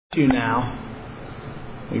You now.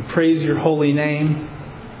 We praise your holy name.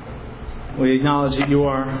 We acknowledge that you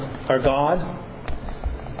are our God,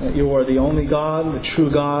 that you are the only God, the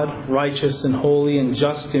true God, righteous and holy and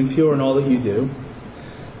just and pure in all that you do.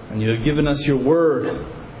 And you have given us your word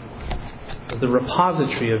as the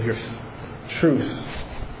repository of your truth.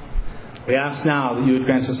 We ask now that you would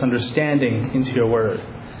grant us understanding into your word.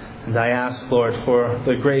 And I ask, Lord, for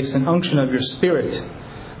the grace and unction of your Spirit,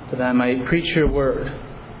 that I might preach your word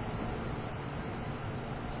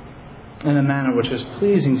in a manner which is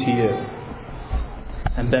pleasing to you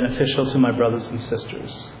and beneficial to my brothers and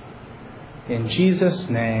sisters. In Jesus'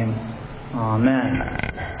 name, amen.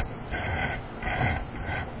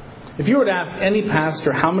 If you were to ask any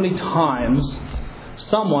pastor how many times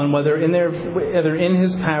someone, whether in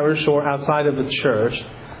his parish or outside of the church,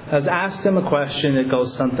 has asked him a question that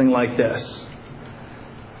goes something like this,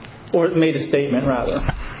 or made a statement rather: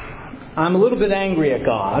 I'm a little bit angry at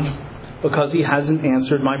God because he hasn't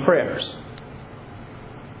answered my prayers.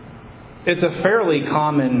 It's a fairly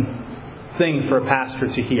common thing for a pastor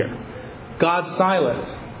to hear. God's silent.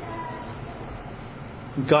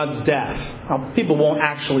 God's deaf. Now, people won't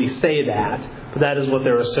actually say that, but that is what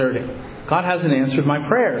they're asserting. God hasn't answered my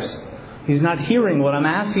prayers. He's not hearing what I'm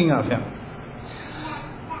asking of him.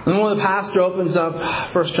 And when the pastor opens up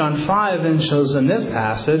 1 John 5 and shows them this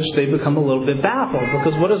passage, they become a little bit baffled.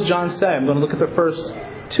 Because what does John say? I'm going to look at the first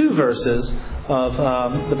 2 verses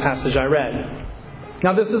of the passage I read.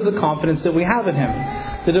 Now, this is the confidence that we have in him,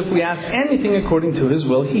 that if we ask anything according to his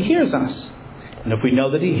will, he hears us. And if we know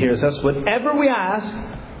that he hears us, whatever we ask,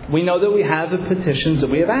 we know that we have the petitions that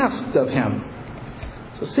we have asked of him.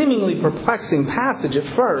 It's a seemingly perplexing passage at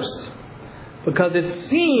first, because it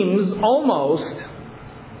seems almost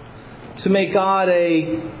to make God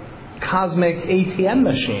a cosmic ATM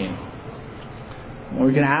machine.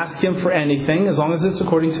 We're going to ask him for anything as long as it's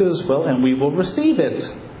according to his will, and we will receive it.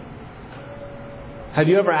 Have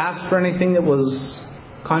you ever asked for anything that was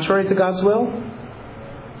contrary to God's will?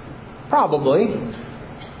 Probably.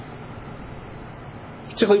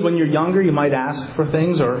 Particularly when you're younger, you might ask for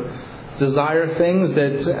things or desire things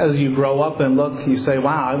that as you grow up and look, you say,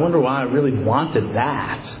 wow, I wonder why I really wanted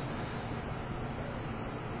that.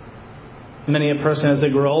 Many a person, as they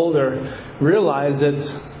grow older, realize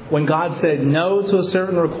that when God said no to a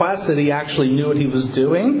certain request, that he actually knew what he was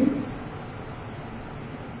doing.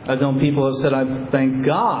 I've known people who have said, I thank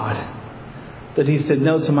God that he said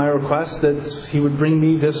no to my request, that he would bring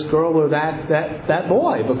me this girl or that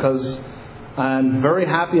boy, because I'm very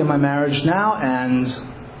happy in my marriage now, and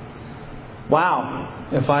wow,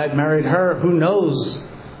 if I had married her, who knows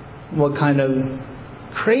what kind of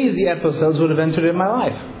crazy episodes would have entered in my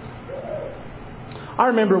life. I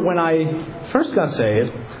remember when I first got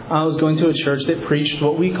saved, I was going to a church that preached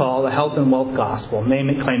what we call the health and wealth gospel. Name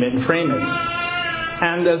it, claim it, and frame it.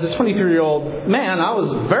 And as a 23-year-old man, I was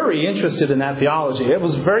very interested in that theology. It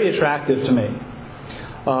was very attractive to me.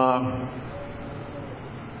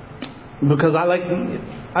 Because I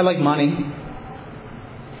like money.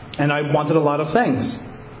 And I wanted a lot of things.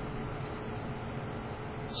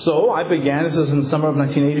 So I began, this is in the summer of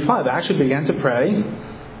 1985, I actually began to pray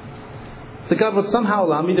that God would somehow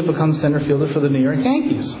allow me to become center fielder for the New York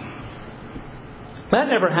Yankees. That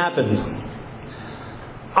never happened.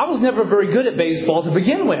 I was never very good at baseball to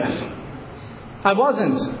begin with. I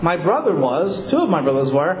wasn't. My brother was. 2 of my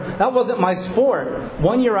brothers were. That wasn't my sport.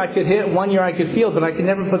 1 year I could hit, 1 year I could field, but I could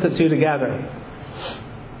never put the 2 together.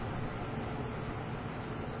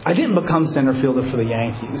 I didn't become center fielder for the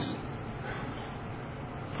Yankees.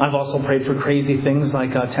 I've also prayed for crazy things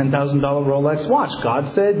like a $10,000 Rolex watch. God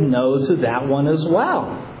said no to that one as well.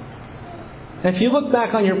 And if you look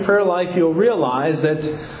back on your prayer life, you'll realize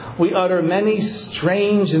that we utter many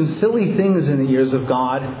strange and silly things in the ears of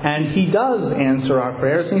God, and he does answer our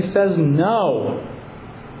prayers, and he says no.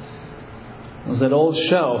 There's that old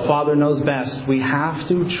show, Father Knows Best. We have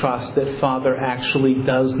to trust that Father actually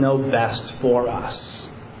does know best for us.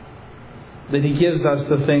 That he gives us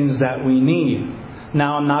the things that we need.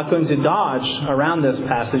 Now, I'm not going to dodge around this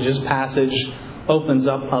passage. This passage opens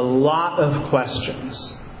up a lot of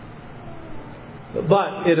questions.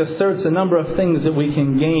 But it asserts a number of things that we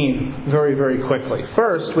can gain very, very quickly.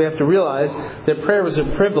 First, we have to realize that prayer is a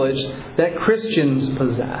privilege that Christians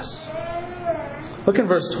possess. Look in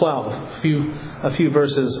verse 12, a few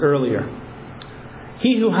verses earlier.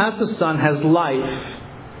 He who has the Son has life.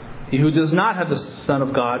 He who does not have the Son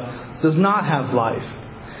of God does not have life.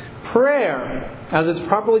 Prayer, as it's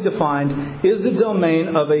properly defined, is the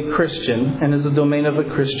domain of a Christian and is the domain of a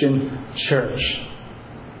Christian church.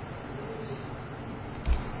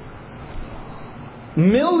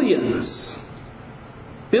 Millions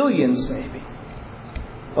billions maybe,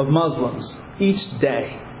 of Muslims each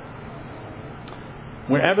day,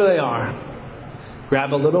 wherever they are,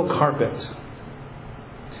 grab a little carpet.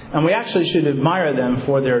 And we actually should admire them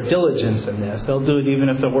for their diligence in this. They'll do it even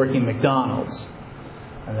if they're working McDonald's.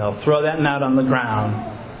 And they'll throw that mat on the ground.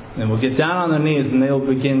 And we'll get down on their knees and they'll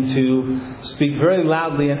begin to speak very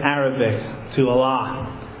loudly in Arabic to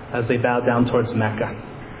Allah as they bow down towards Mecca.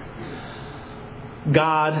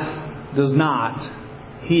 God does not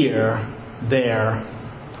hear their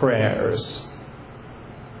prayers.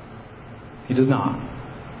 He does not.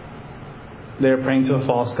 They're praying to a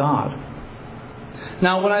false god.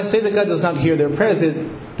 Now, when I say that God does not hear their prayers,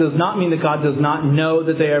 it does not mean that God does not know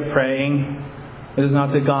that they are praying. It is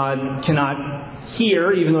not that God cannot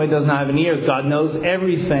hear, even though He does not have any ears. God knows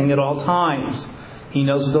everything at all times. He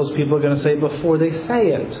knows what those people are going to say before they say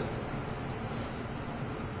it.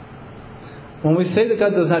 When we say that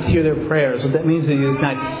God does not hear their prayers, what that means is He is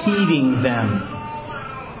not heeding them.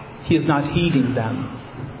 He is not heeding them.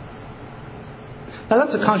 Now,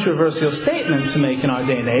 that's a controversial statement to make in our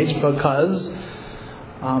day and age because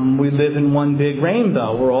we live in one big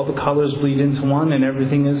rainbow where all the colors bleed into one and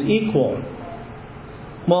everything is equal.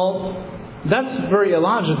 Well, that's very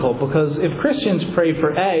illogical because if Christians pray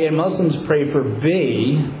for A and Muslims pray for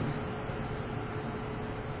B,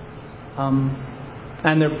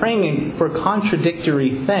 and they're praying for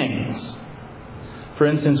contradictory things. For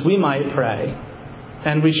instance, we might pray,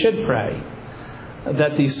 and we should pray,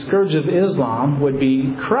 that the scourge of Islam would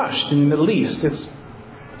be crushed in the Middle East. It's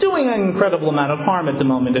doing an incredible amount of harm at the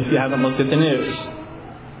moment if you haven't looked at the news.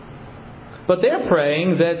 But they're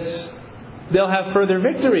praying that they'll have further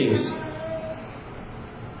victories.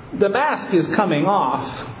 The mask is coming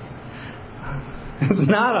off.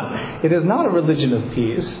 It is not a religion of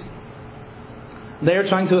peace. They are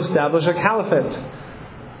trying to establish a caliphate,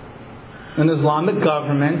 an Islamic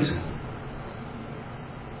government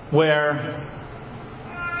where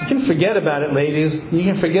you can forget about it, ladies. You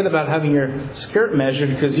can forget about having your skirt measured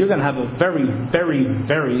because you're going to have a very, very,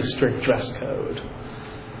 very strict dress code.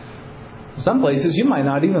 Some places you might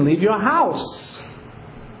not even leave your house.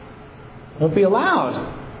 Won't be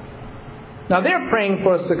allowed. Now they're praying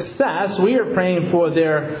for success. We are praying for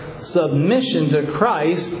their submission to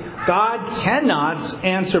Christ. God cannot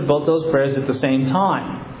answer both those prayers at the same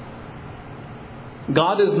time.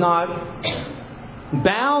 God is not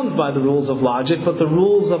bound by the rules of logic, but the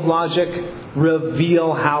rules of logic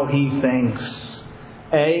reveal how He thinks.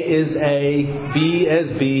 A is A, B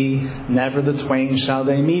is B, never the twain shall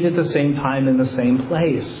they meet at the same time in the same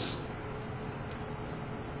place.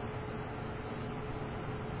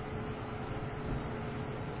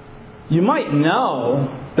 You might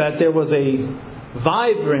know that there was a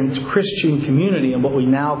vibrant Christian community in what we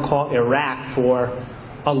now call Iraq for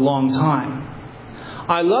a long time.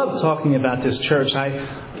 I love talking about this church.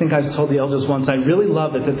 I think I told the elders once, I really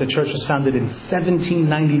love it that the church was founded in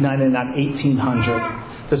 1799 and not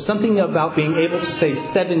 1800. There's something about being able to say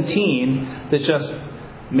 17 that just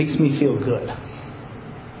makes me feel good.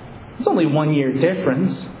 It's only 1 year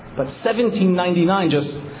difference, but 1799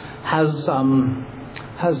 just has some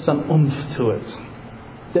oomph to it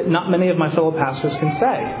that not many of my fellow pastors can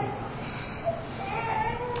say.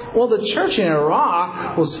 Well, the church in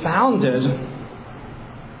Iraq was founded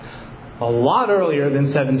a lot earlier than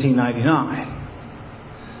 1799.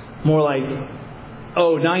 More like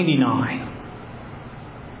 99.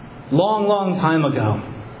 Long, long time ago.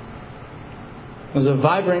 There was a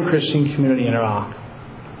vibrant Christian community in Iraq.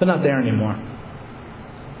 They're not there anymore.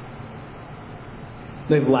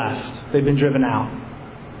 They've left. They've been driven out.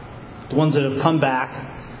 The ones that have come back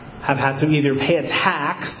have had to either pay a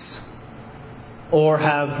tax or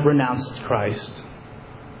have renounced Christ.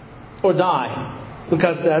 Or die.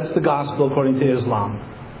 Because that's the gospel according to Islam.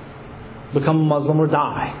 Become a Muslim or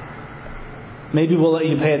die. Maybe we'll let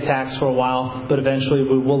you pay a tax for a while, but eventually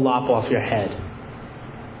we will lop off your head.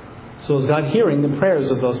 So is God hearing the prayers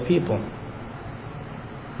of those people?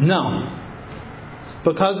 No.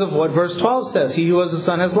 Because of what verse 12 says. He who has the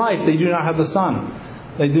Son has life. They do not have the Son.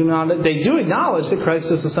 They do acknowledge that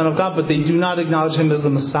Christ is the Son of God, but they do not acknowledge Him as the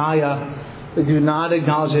Messiah. They do not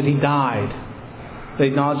acknowledge that He died. They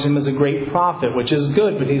acknowledge Him as a great prophet, which is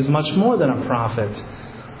good, but He's much more than a prophet.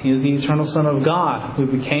 He is the eternal Son of God, who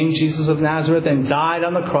became Jesus of Nazareth and died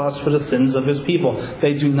on the cross for the sins of His people.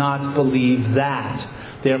 They do not believe that.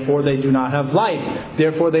 Therefore, they do not have life.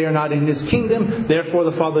 Therefore, they are not in His kingdom. Therefore,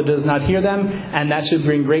 the Father does not hear them. And that should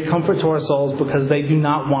bring great comfort to our souls because they do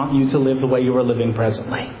not want you to live the way you are living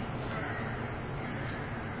presently.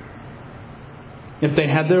 If they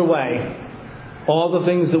had their way, all the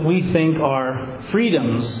things that we think are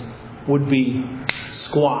freedoms would be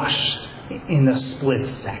squashed in a split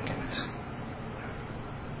second.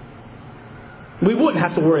 We wouldn't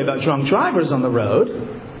have to worry about drunk drivers on the road.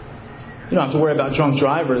 You don't have to worry about drunk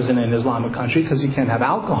drivers in an Islamic country because you can't have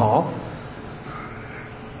alcohol.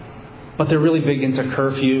 But they're really big into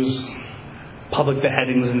curfews, public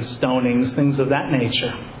beheadings and stonings, things of that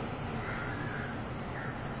nature.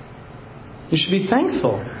 You should be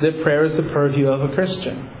thankful that prayer is the purview of a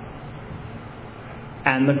Christian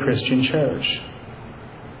and the Christian church.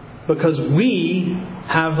 Because we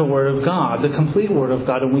have the Word of God, the complete Word of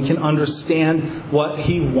God, and we can understand what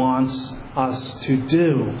He wants us to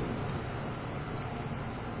do.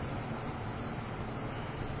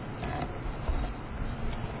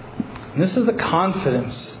 And this is the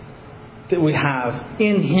confidence that we have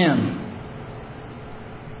in Him.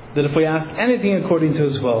 That if we ask anything according to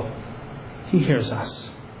His will, He hears us.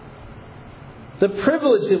 The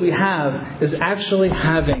privilege that we have is actually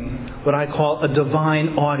having what I call a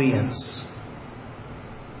divine audience.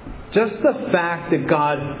 Just the fact that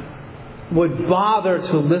God would bother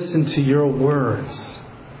to listen to your words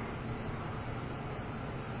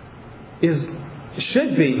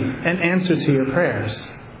should be an answer to your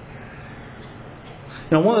prayers.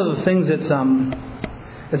 You know, one of the things that's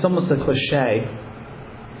it's almost a cliche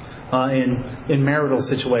in marital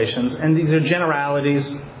situations, and these are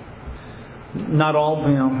generalities. Not all,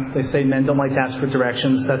 they say men don't like to ask for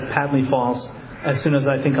directions. That's patently false. As soon as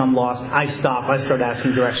I think I'm lost, I stop. I start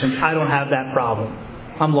asking directions. I don't have that problem.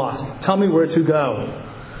 I'm lost. Tell me where to go.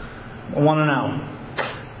 I want to know.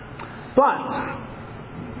 But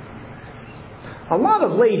a lot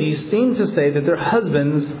of ladies seem to say that their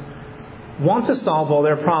husbands want to solve all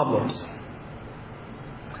their problems,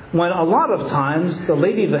 when a lot of times the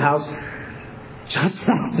lady of the house just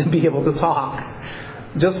wants to be able to talk.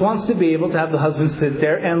 Just wants to be able to have the husband sit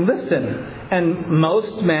there and listen. And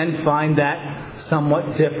most men find that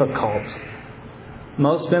somewhat difficult.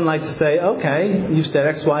 Most men like to say, okay, you've said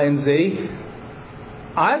X, Y, and Z.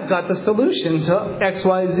 I've got the solution to X,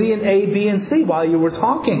 Y, Z, and A, B, and C while you were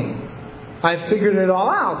talking. I've figured it all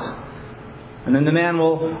out. And then the man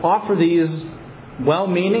will offer these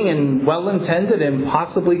well-meaning and well-intended and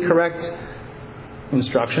possibly correct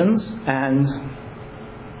instructions, and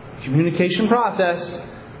communication process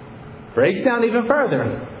breaks down even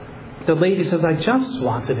further. The lady says, I just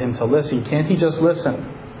wanted him to listen. Can't he just listen?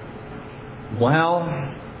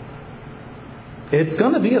 Well, it's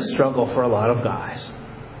going to be a struggle for a lot of guys.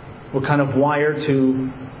 We're kind of wired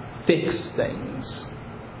to fix things.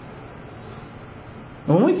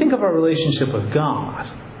 When we think of our relationship with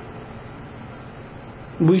God,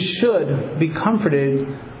 we should be comforted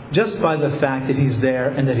just by the fact that He's there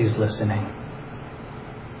and that He's listening.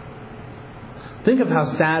 Think of how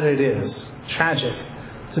sad it is, tragic,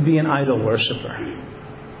 to be an idol worshiper,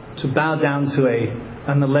 to bow down to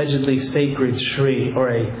an allegedly sacred tree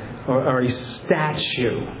or a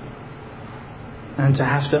statue, and to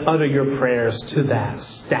have to utter your prayers to that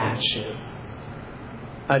statue.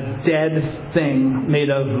 A dead thing made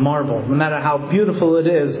of marble. No matter how beautiful it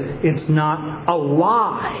is, it's not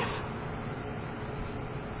alive.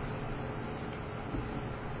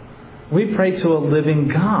 We pray to a living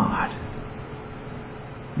God.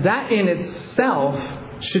 That in itself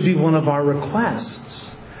should be one of our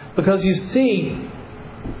requests. Because you see,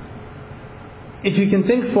 if you can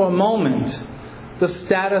think for a moment, the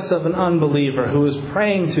status of an unbeliever who is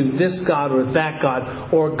praying to this God or that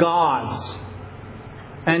God or gods,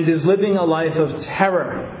 and is living a life of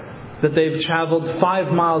terror, that they've traveled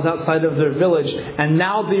 5 miles outside of their village, and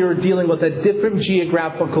now they are dealing with a different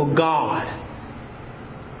geographical God,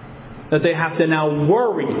 that they have to now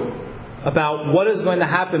worry about what is going to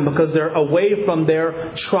happen because they're away from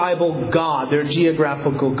their tribal God, their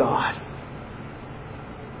geographical God.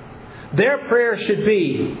 Their prayer should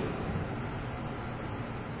be,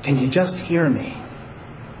 can you just hear me?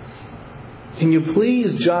 Can you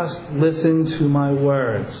please just listen to my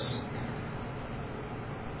words?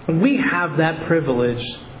 We have that privilege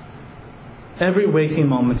every waking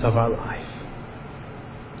moment of our life.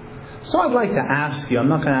 So I'd like to ask you, I'm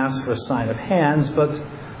not going to ask for a sign of hands, but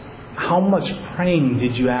how much praying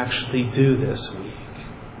did you actually do this week?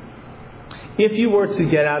 If you were to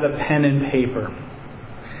get out a pen and paper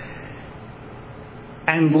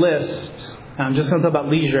and list, and I'm just going to talk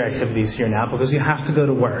about leisure activities here now because you have to go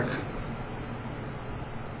to work.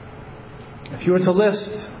 If you were to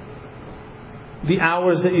list the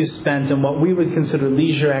hours that you spent in what we would consider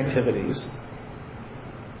leisure activities,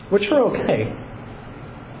 which are okay,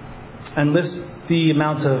 and list the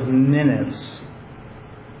amount of minutes,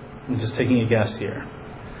 I'm just taking a guess here,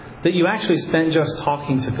 that you actually spent just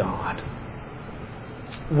talking to God,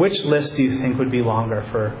 which list do you think would be longer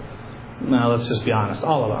for, no, let's just be honest,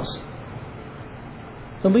 all of us?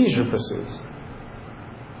 The leisure pursuits.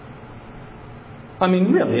 I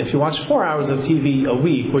mean, really, if you watch 4 hours of TV a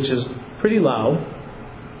week, which is pretty low,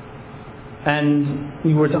 and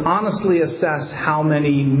you were to honestly assess how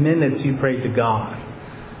many minutes you prayed to God,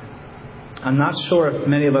 I'm not sure if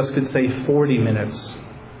many of us could say 40 minutes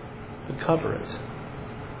would cover it.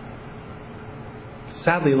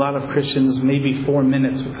 Sadly, a lot of Christians, maybe 4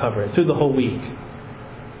 minutes would cover it through the whole week.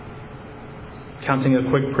 Counting a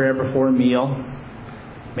quick prayer before a meal,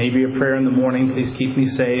 maybe a prayer in the morning, please keep me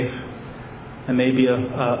safe, and maybe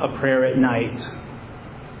a prayer at night.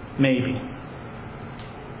 Maybe.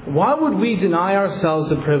 Why would we deny ourselves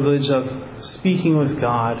the privilege of speaking with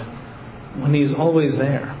God when He's always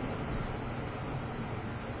there?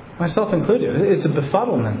 Myself included. It's a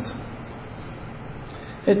befuddlement.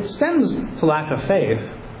 It stems to lack of faith.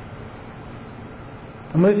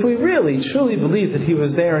 And if we really, truly believe that He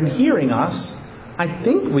was there and hearing us, I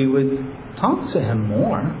think we would talk to Him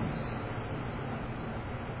more.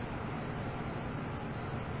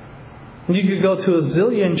 You could go to a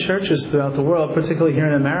zillion churches throughout the world, particularly here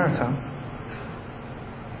in America,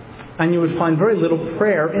 and you would find very little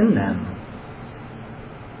prayer in them.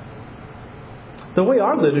 The way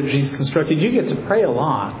our liturgy is constructed, you get to pray a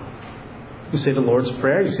lot. You say the Lord's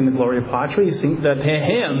Prayer, you sing the Gloria Patri, you sing the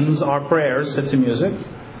hymns are prayers set to music.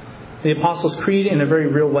 The Apostles' Creed, in a very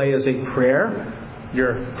real way, is a prayer.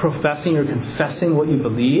 You're professing, you're confessing what you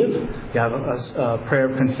believe. You have a prayer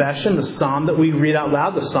of confession. The psalm that we read out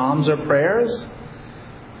loud, the psalms are prayers.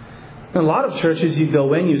 In a lot of churches, you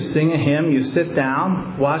go in, you sing a hymn, you sit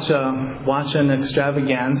down, watch an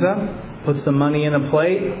extravaganza, put some money in a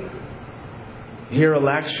plate, hear a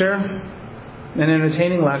lecture, an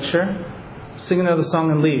entertaining lecture, sing another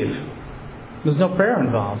song and leave. There's no prayer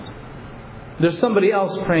involved. There's somebody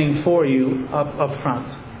else praying for you up front.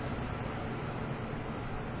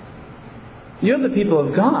 You're the people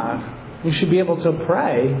of God. You should be able to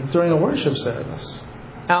pray during a worship service,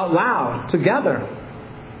 out loud, together.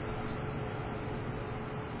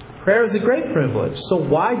 Prayer is a great privilege, so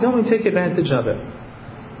why don't we take advantage of it?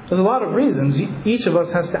 There's a lot of reasons. Each of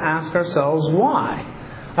us has to ask ourselves why.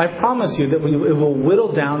 I promise you that it will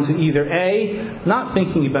whittle down to either A, not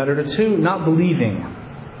thinking about it, or 2, not believing,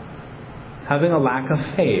 having a lack of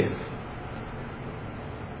faith.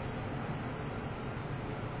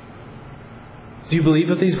 Do you believe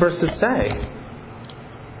what these verses say?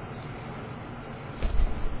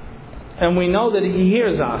 And we know that He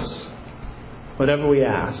hears us, whatever we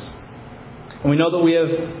ask. And we know that we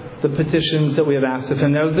have the petitions that we have asked of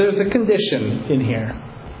Him. Now, there's a condition in here.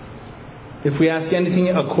 If we ask anything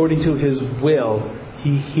according to His will,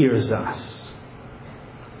 He hears us.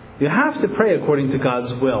 You have to pray according to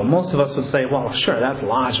God's will. Most of us would say, well, sure, that's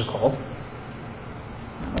logical.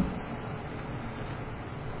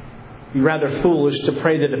 It'd be rather foolish to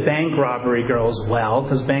pray that a bank robbery goes well,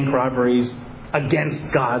 because bank robbery's against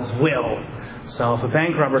God's will. So if a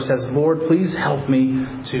bank robber says, Lord, please help me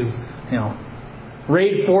to,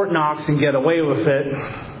 raid Fort Knox and get away with it,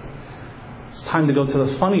 it's time to go to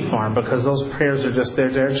the funny farm, because those prayers are just,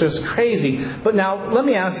 they're just crazy. But now, let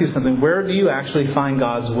me ask you something. Where do you actually find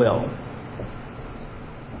God's will?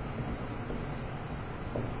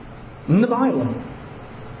 In the Bible.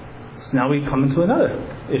 So now we come into another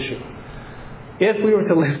issue. If we were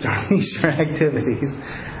to list our leisure activities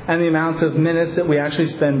and the amount of minutes that we actually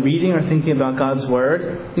spend reading or thinking about God's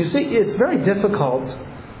Word, you see, it's very difficult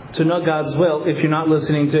to know God's will if you're not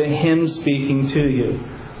listening to Him speaking to you.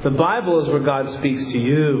 The Bible is where God speaks to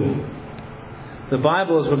you. The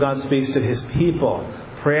Bible is where God speaks to His people.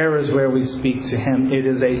 Prayer is where we speak to Him. It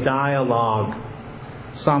is a dialogue.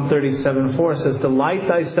 Psalm 37:4 says, delight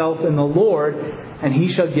thyself in the Lord, and He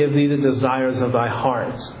shall give thee the desires of thy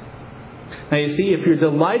heart. Now you see, if you're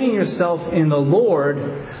delighting yourself in the Lord,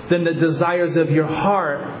 then the desires of your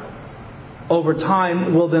heart over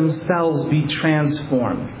time will themselves be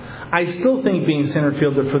transformed. I still think being center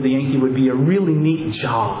fielder for the Yankee would be a really neat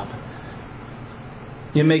job.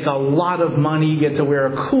 You make a lot of money, you get to wear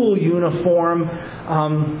a cool uniform,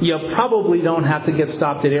 you probably don't have to get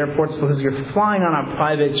stopped at airports because you're flying on a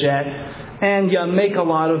private jet, and you make a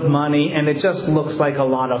lot of money, and it just looks like a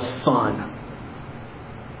lot of fun.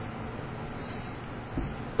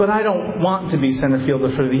 But I don't want to be center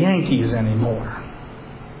fielder for the Yankees anymore.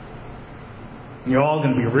 You're all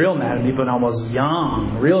going to be real mad at me, but I was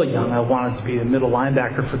young, real young. I wanted to be the middle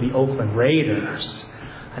linebacker for the Oakland Raiders.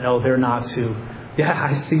 I know they're not too... Yeah,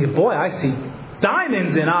 I see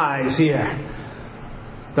diamonds in eyes here.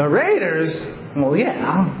 The Raiders, well,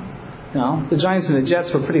 yeah. The Giants and the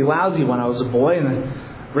Jets were pretty lousy when I was a boy,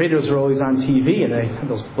 and Raiders were always on TV, and they had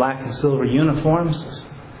those black and silver uniforms. Just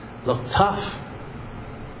looked tough.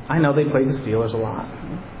 I know they played the Steelers a lot.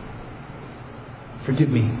 Forgive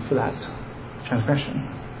me for that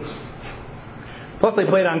transgression. Plus, they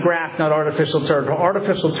played on grass, not artificial turf.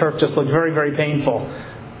 Artificial turf just looked very, very painful.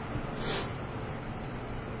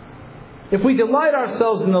 If we delight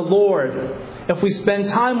ourselves in the Lord, if we spend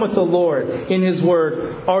time with the Lord in His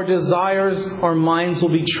Word, our desires, our minds will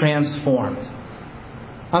be transformed.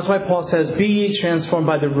 That's why Paul says, be ye transformed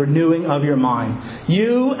by the renewing of your mind.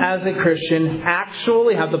 You, as a Christian,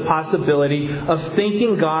 actually have the possibility of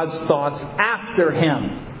thinking God's thoughts after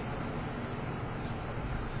Him.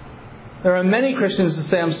 There are many Christians that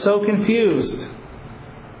say, I'm so confused.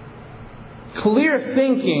 Clear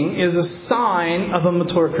thinking is a sign of a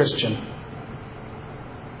mature Christian.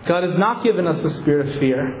 God has not given us the spirit of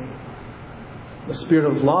fear, the spirit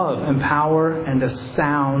of love and power and a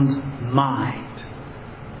sound mind.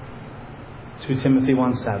 2 Timothy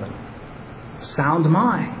 1:7. Sound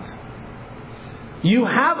mind. You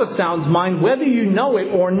have a sound mind whether you know it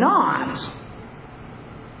or not.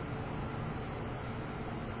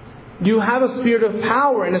 You have a spirit of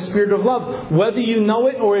power and a spirit of love whether you know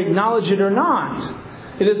it or acknowledge it or not.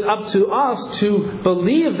 It is up to us to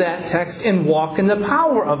believe that text and walk in the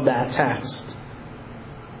power of that text.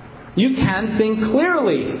 You can think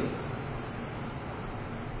clearly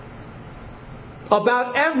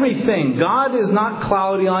about everything. God is not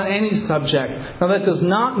cloudy on any subject. Now, that does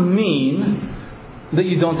not mean that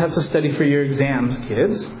you don't have to study for your exams,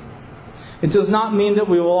 kids. It does not mean that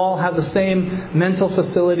we will all have the same mental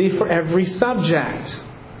facility for every subject.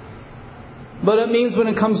 But it means when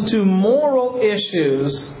it comes to moral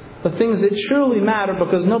issues, the things that truly matter,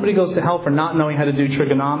 because nobody goes to hell for not knowing how to do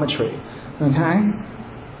trigonometry. Okay?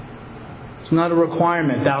 It's not a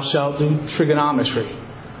requirement, thou shalt do trigonometry.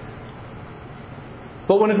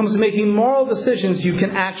 But when it comes to making moral decisions, you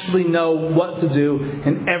can actually know what to do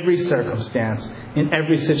in every circumstance, in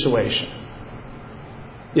every situation.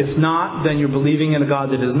 If not, then you're believing in a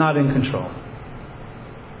God that is not in control.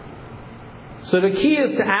 So the key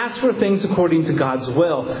is to ask for things according to God's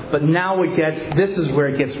will. But now this is where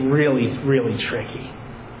it gets really, really tricky.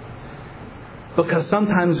 Because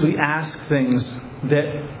sometimes we ask things that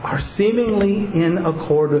are seemingly in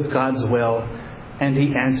accord with God's will, and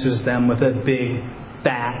He answers them with a big,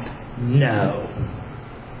 fat no.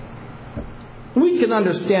 We can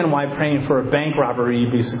understand why praying for a bank robbery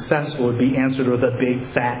to be successful would be answered with a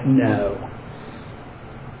big, fat no.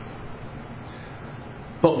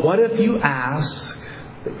 But what if you ask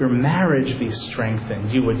that your marriage be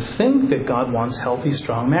strengthened? You would think that God wants healthy,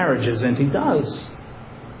 strong marriages, and He does.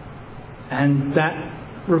 And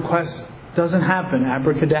that request doesn't happen,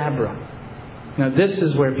 abracadabra. Now, this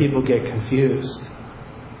is where people get confused.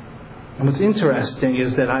 And what's interesting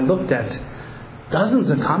is that I looked at dozens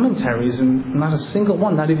of commentaries, and not a single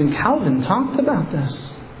one, not even Calvin, talked about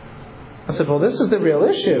this. I said, well, this is the real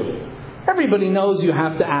issue. Everybody knows you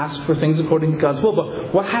have to ask for things according to God's will,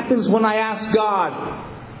 but what happens when I ask God?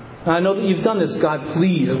 I know that you've done this. God,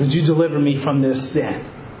 please, would you deliver me from this sin?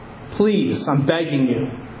 Please, I'm begging you.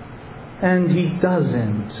 And He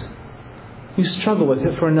doesn't. You struggle with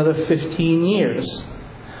it for another 15 years.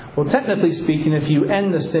 Well, technically speaking, if you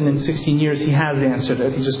end the sin in 16 years, He has answered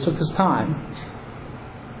it. He just took His time.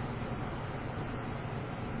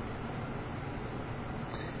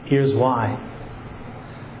 Here's why.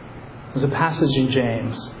 There's a passage in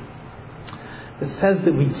James that says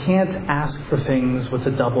that we can't ask for things with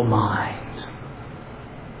a double mind.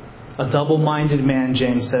 A double-minded man,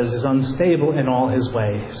 James says, is unstable in all his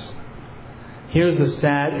ways. Here's the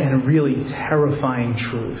sad and really terrifying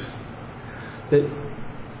truth. That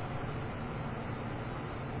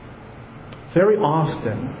very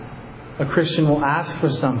often a Christian will ask for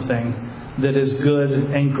something that is good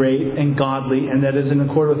and great and godly and that is in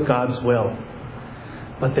accord with God's will.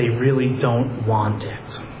 But they really don't want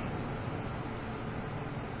it.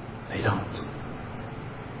 They don't.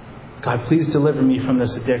 God, please deliver me from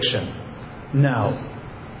this addiction. No.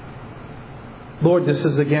 Lord, this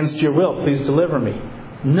is against your will. Please deliver me.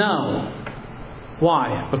 No.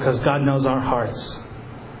 Why? Because God knows our hearts.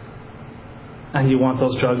 And you want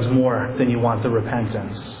those drugs more than you want the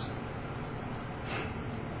repentance.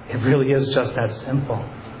 It really is just that simple.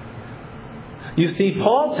 You see,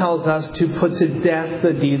 Paul tells us to put to death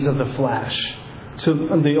the deeds of the flesh. To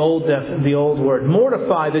the old word.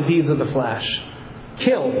 Mortify the deeds of the flesh.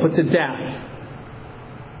 Kill, put to death.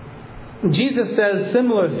 Jesus says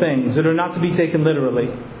similar things that are not to be taken literally.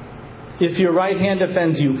 If your right hand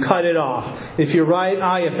offends you, cut it off. If your right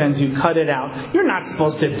eye offends you, cut it out. You're not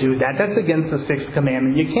supposed to do that. That's against the 6th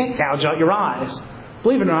commandment. You can't gouge out your eyes.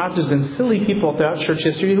 Believe it or not, there's been silly people throughout church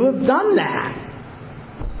history who have done that.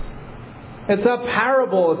 It's a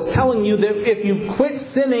parable. It's telling you that if you quit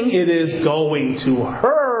sinning, it is going to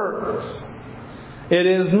hurt. It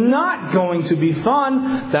is not going to be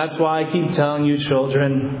fun. That's why I keep telling you,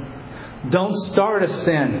 children, don't start a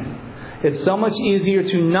sin. It's so much easier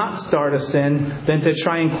to not start a sin than to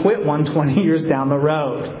try and quit one 20 years down the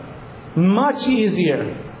road. Much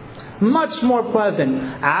easier. Much more pleasant.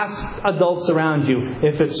 Ask adults around you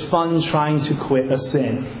if it's fun trying to quit a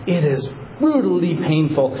sin. It is brutally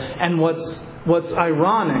painful. And what's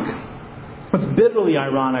ironic, what's bitterly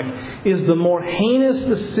ironic, is the more heinous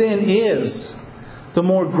the sin is, the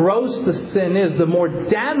more gross the sin is, the more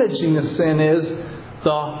damaging the sin is,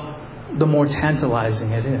 the more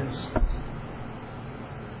tantalizing it is.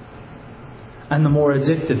 And the more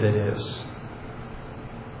addictive it is.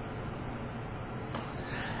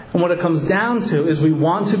 And what it comes down to is we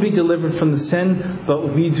want to be delivered from the sin,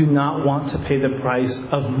 but we do not want to pay the price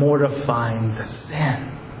of mortifying the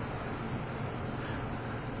sin.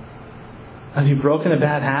 Have you broken a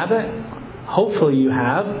bad habit? Hopefully you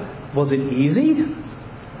have. Was it easy?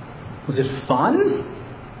 Was it fun?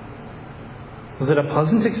 Was it a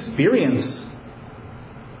pleasant experience?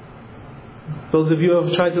 Those of you who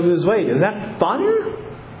have tried to lose weight, is that fun?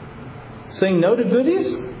 Saying no to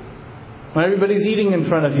goodies? When everybody's eating in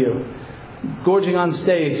front of you, gorging on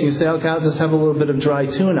steaks, you say, okay, I'll just have a little bit of dry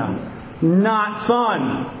tuna. Not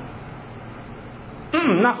fun.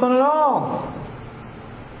 Not fun at all.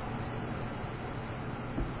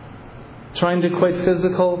 Trying to quit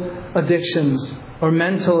physical addictions or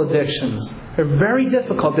mental addictions. They're very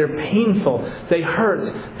difficult. They're painful. They hurt.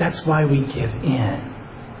 That's why we give in.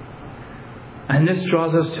 And this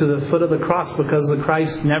draws us to the foot of the cross because the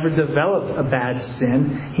Christ never developed a bad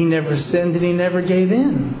sin. He never sinned and He never gave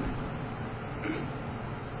in.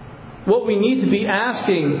 What we need to be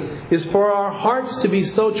asking is for our hearts to be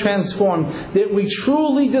so transformed that we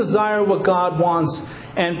truly desire what God wants.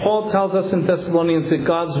 And Paul tells us in Thessalonians that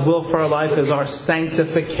God's will for our life is our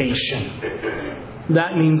sanctification.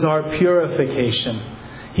 That means our purification.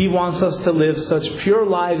 He wants us to live such pure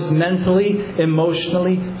lives mentally,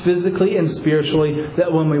 emotionally, physically, and spiritually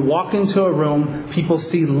that when we walk into a room, people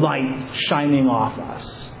see light shining off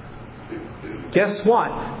us. Guess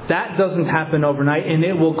what? That doesn't happen overnight, and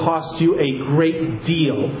it will cost you a great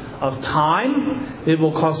deal of time. It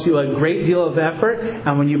will cost you a great deal of effort.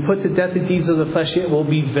 And when you put to death the deeds of the flesh, it will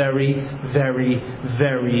be very, very,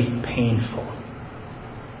 very painful.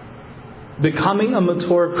 Becoming a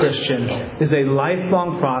mature Christian is a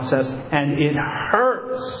lifelong process, and it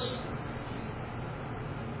hurts.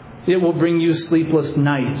 It will bring you sleepless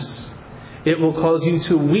nights. It will cause you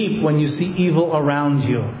to weep when you see evil around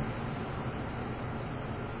you.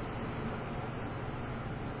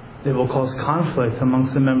 It will cause conflict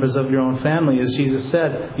amongst the members of your own family. As Jesus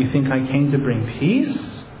said, you think I came to bring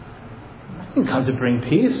peace? I didn't come to bring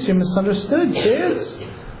peace. You misunderstood, kids.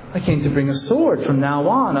 I came to bring a sword from now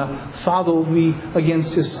on. A father will be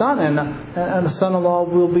against his son, and a son-in-law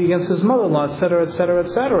will be against his mother-in-law, etc., etc.,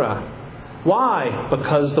 etc. Why?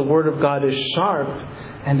 Because the Word of God is sharp,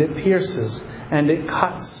 and it pierces, and it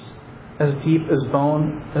cuts as deep as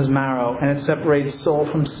bone, as marrow, and it separates soul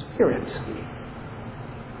from spirit.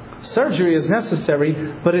 Surgery is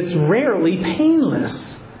necessary, but it's rarely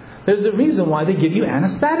painless. There's a reason why they give you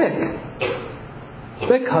anesthetic.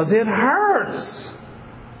 Because it hurts.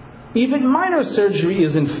 Even minor surgery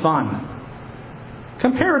isn't fun.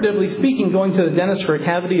 Comparatively speaking, going to the dentist for a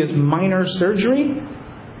cavity is minor surgery.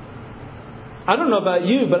 I don't know about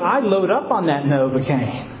you, but I load up on that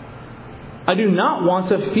Novocaine. I do not want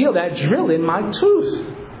to feel that drill in my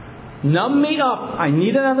tooth. Numb me up. I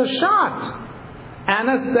need another shot.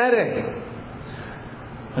 Anesthetic.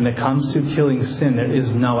 When it comes to killing sin, there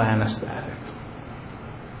is no anesthetic.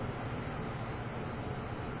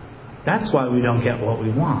 That's why we don't get what we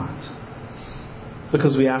want.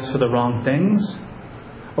 Because we ask for the wrong things,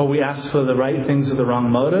 or we ask for the right things with the wrong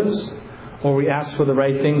motives, or we ask for the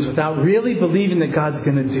right things without really believing that God's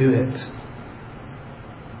going to do it.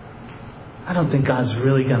 I don't think God's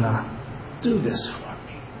really going to do this for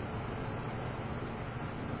me.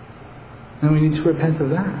 And we need to repent of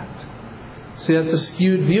that. See, that's a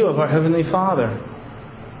skewed view of our Heavenly Father.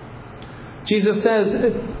 Jesus says,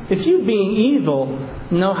 if you being evil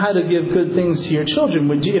know how to give good things to your children,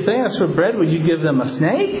 would you, if they ask for bread, would you give them a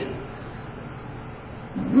snake?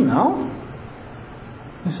 No.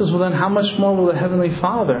 He says, well then how much more will the Heavenly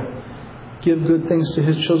Father give good things to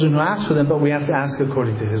His children who ask for them, but we have to ask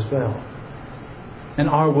according to His will. And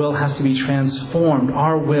our will has to be transformed.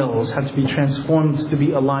 Our wills have to be transformed to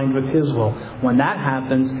be aligned with His will. When that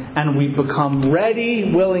happens, and we become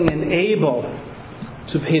ready, willing, and able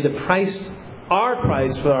to pay the price, our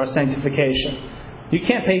price for our sanctification. You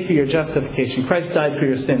can't pay for your justification. Christ died for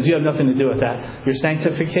your sins. You have nothing to do with that. Your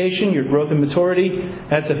sanctification, your growth and maturity,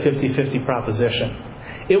 that's a 50-50 proposition.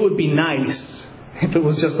 It would be nice if it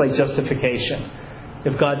was just like justification.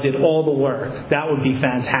 If God did all the work, that would be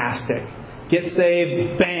fantastic. Get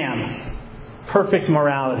saved, bam, perfect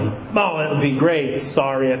morality. Oh, it would be great.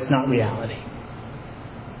 Sorry, it's not reality.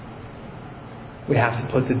 We have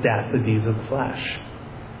to put to death the deeds of the flesh.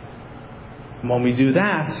 And when we do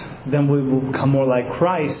that, then we will become more like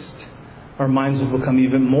Christ. Our minds will become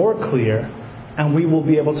even more clear, and we will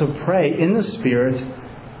be able to pray in the Spirit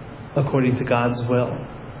according to God's will.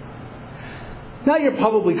 Now you're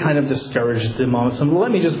probably kind of discouraged at the moment, so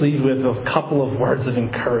let me just leave you with a couple of words of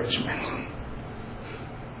encouragement.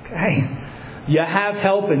 Okay? You have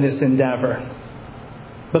help in this endeavor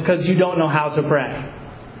because you don't know how to pray.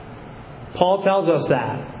 Paul tells us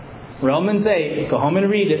that. Romans 8, go home and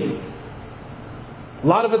read it. A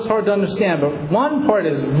lot of it's hard to understand, but one part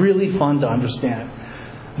is really fun to understand.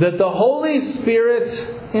 That the Holy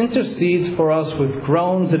Spirit intercedes for us with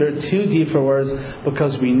groans that are too deep for words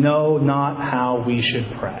because we know not how we should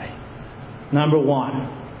pray. Number one,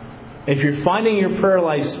 if you're finding your prayer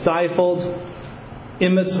life stifled,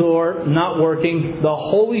 immature, not working, the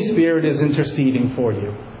Holy Spirit is interceding for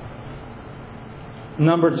you.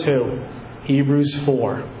 Number two, Hebrews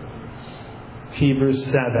 4, Hebrews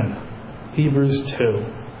 7, Hebrews 2.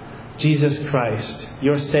 Jesus Christ,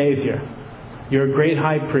 your Savior, your great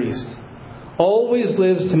high priest, always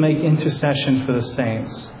lives to make intercession for the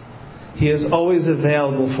saints. He is always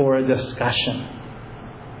available for a discussion.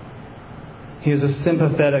 He is a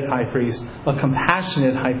sympathetic high priest, a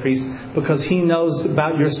compassionate high priest, because He knows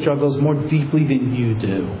about your struggles more deeply than you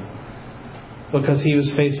do. Because He was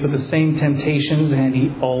faced with the same temptations and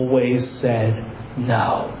He always said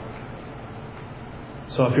no.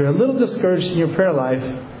 So if you're a little discouraged in your prayer life,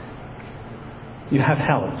 you have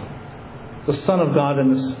help. The Son of God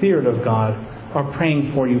and the Spirit of God are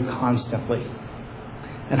praying for you constantly.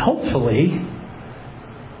 And hopefully,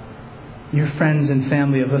 your friends and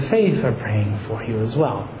family of the faith are praying for you as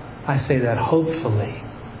well. I say that hopefully.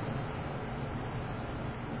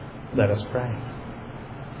 Let us pray.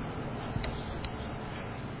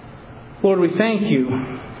 Lord, we thank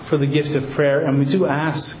You for the gift of prayer, and we do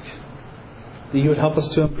ask that You would help us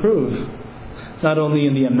to improve, not only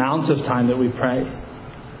in the amount of time that we pray,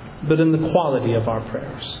 but in the quality of our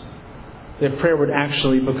prayers. That prayer would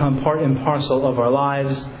actually become part and parcel of our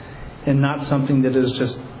lives and not something that is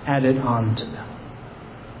just added on to them.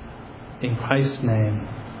 In Christ's name,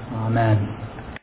 amen.